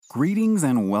Greetings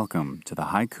and welcome to the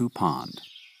Haiku Pond,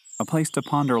 a place to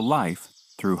ponder life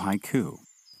through haiku.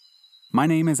 My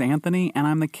name is Anthony and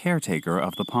I'm the caretaker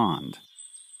of the pond.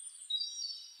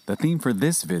 The theme for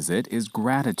this visit is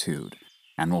gratitude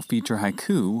and will feature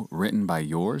haiku written by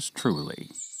yours truly.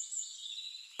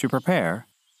 To prepare,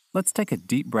 let's take a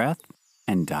deep breath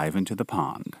and dive into the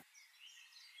pond.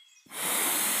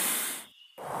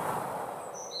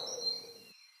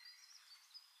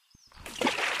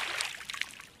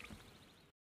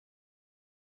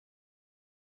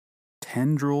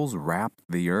 Tendrils wrap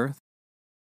the earth,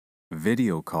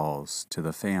 video calls to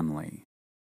the family,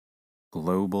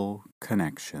 global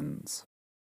connections.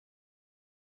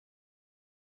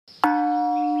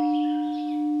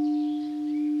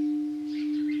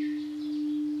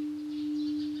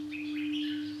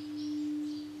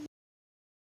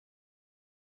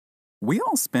 We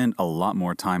all spent a lot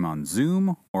more time on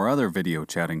Zoom or other video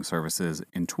chatting services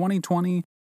in 2020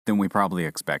 than we probably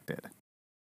expected.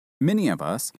 Many of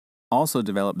us also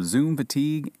developed Zoom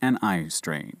fatigue and eye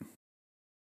strain.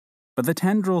 But the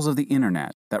tendrils of the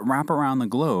internet that wrap around the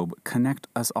globe connect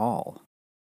us all,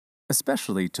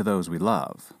 especially to those we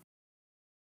love.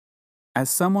 As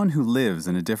someone who lives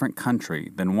in a different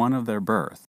country than one of their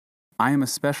birth, I am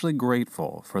especially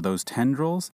grateful for those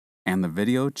tendrils and the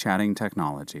video chatting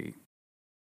technology.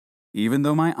 Even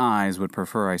though my eyes would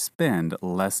prefer I spend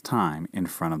less time in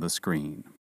front of the screen.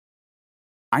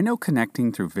 I know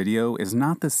connecting through video is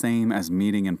not the same as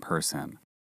meeting in person,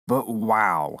 but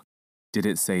wow, did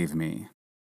it save me.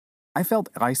 I felt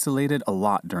isolated a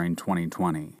lot during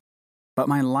 2020, but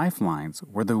my lifelines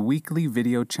were the weekly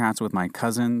video chats with my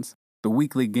cousins, the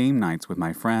weekly game nights with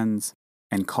my friends,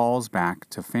 and calls back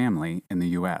to family in the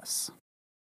US.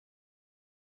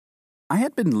 I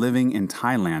had been living in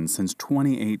Thailand since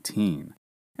 2018,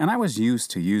 and I was used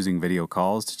to using video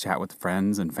calls to chat with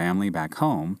friends and family back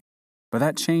home, but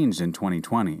that changed in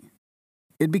 2020.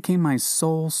 It became my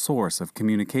sole source of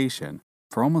communication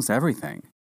for almost everything,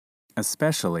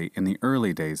 especially in the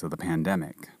early days of the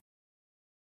pandemic.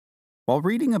 While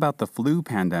reading about the flu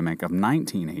pandemic of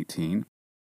 1918,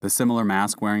 the similar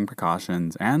mask-wearing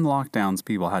precautions and lockdowns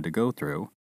people had to go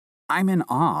through, I'm in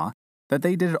awe that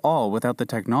they did it all without the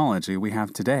technology we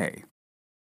have today.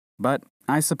 But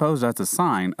I suppose that's a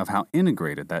sign of how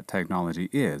integrated that technology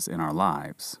is in our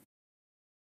lives.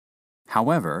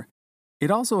 However,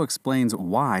 it also explains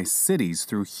why cities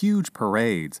threw huge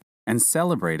parades and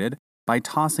celebrated by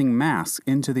tossing masks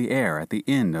into the air at the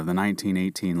end of the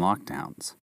 1918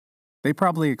 lockdowns. They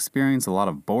probably experienced a lot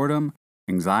of boredom,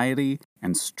 anxiety,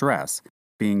 and stress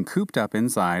being cooped up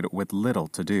inside with little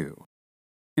to do,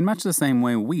 in much the same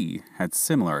way we had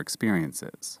similar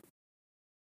experiences.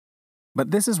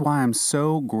 But this is why I'm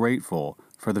so grateful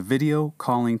for the video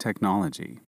calling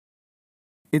technology.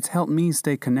 It's helped me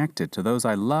stay connected to those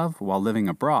I love while living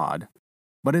abroad,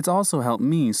 but it's also helped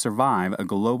me survive a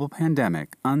global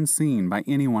pandemic unseen by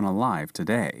anyone alive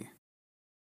today.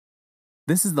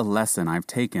 This is the lesson I've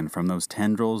taken from those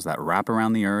tendrils that wrap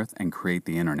around the earth and create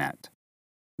the internet.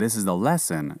 This is the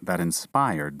lesson that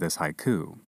inspired this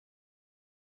haiku.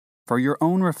 For your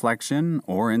own reflection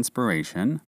or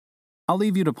inspiration, I'll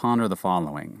leave you to ponder the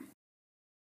following.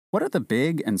 What are the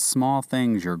big and small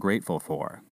things you're grateful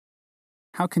for?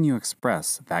 How can you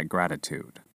express that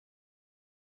gratitude?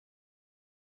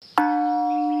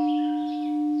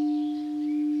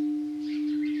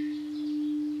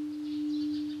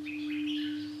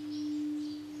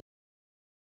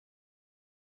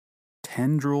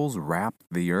 Tendrils wrap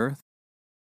the earth,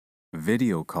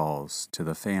 video calls to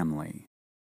the family,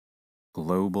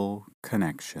 global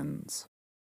connections.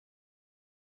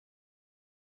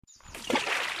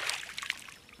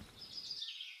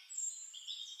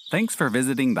 Thanks for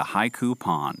visiting the Haiku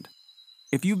Pond.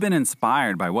 If you've been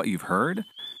inspired by what you've heard,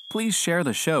 please share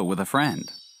the show with a friend.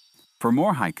 For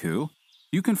more haiku,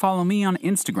 you can follow me on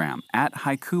Instagram at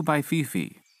Haiku by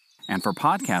Fifi. And for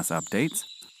podcast updates,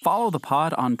 follow the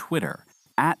pod on Twitter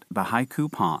at the Haiku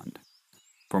Pond.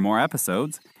 For more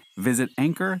episodes, visit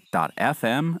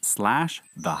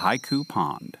anchor.fm/thehaiku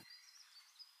pond.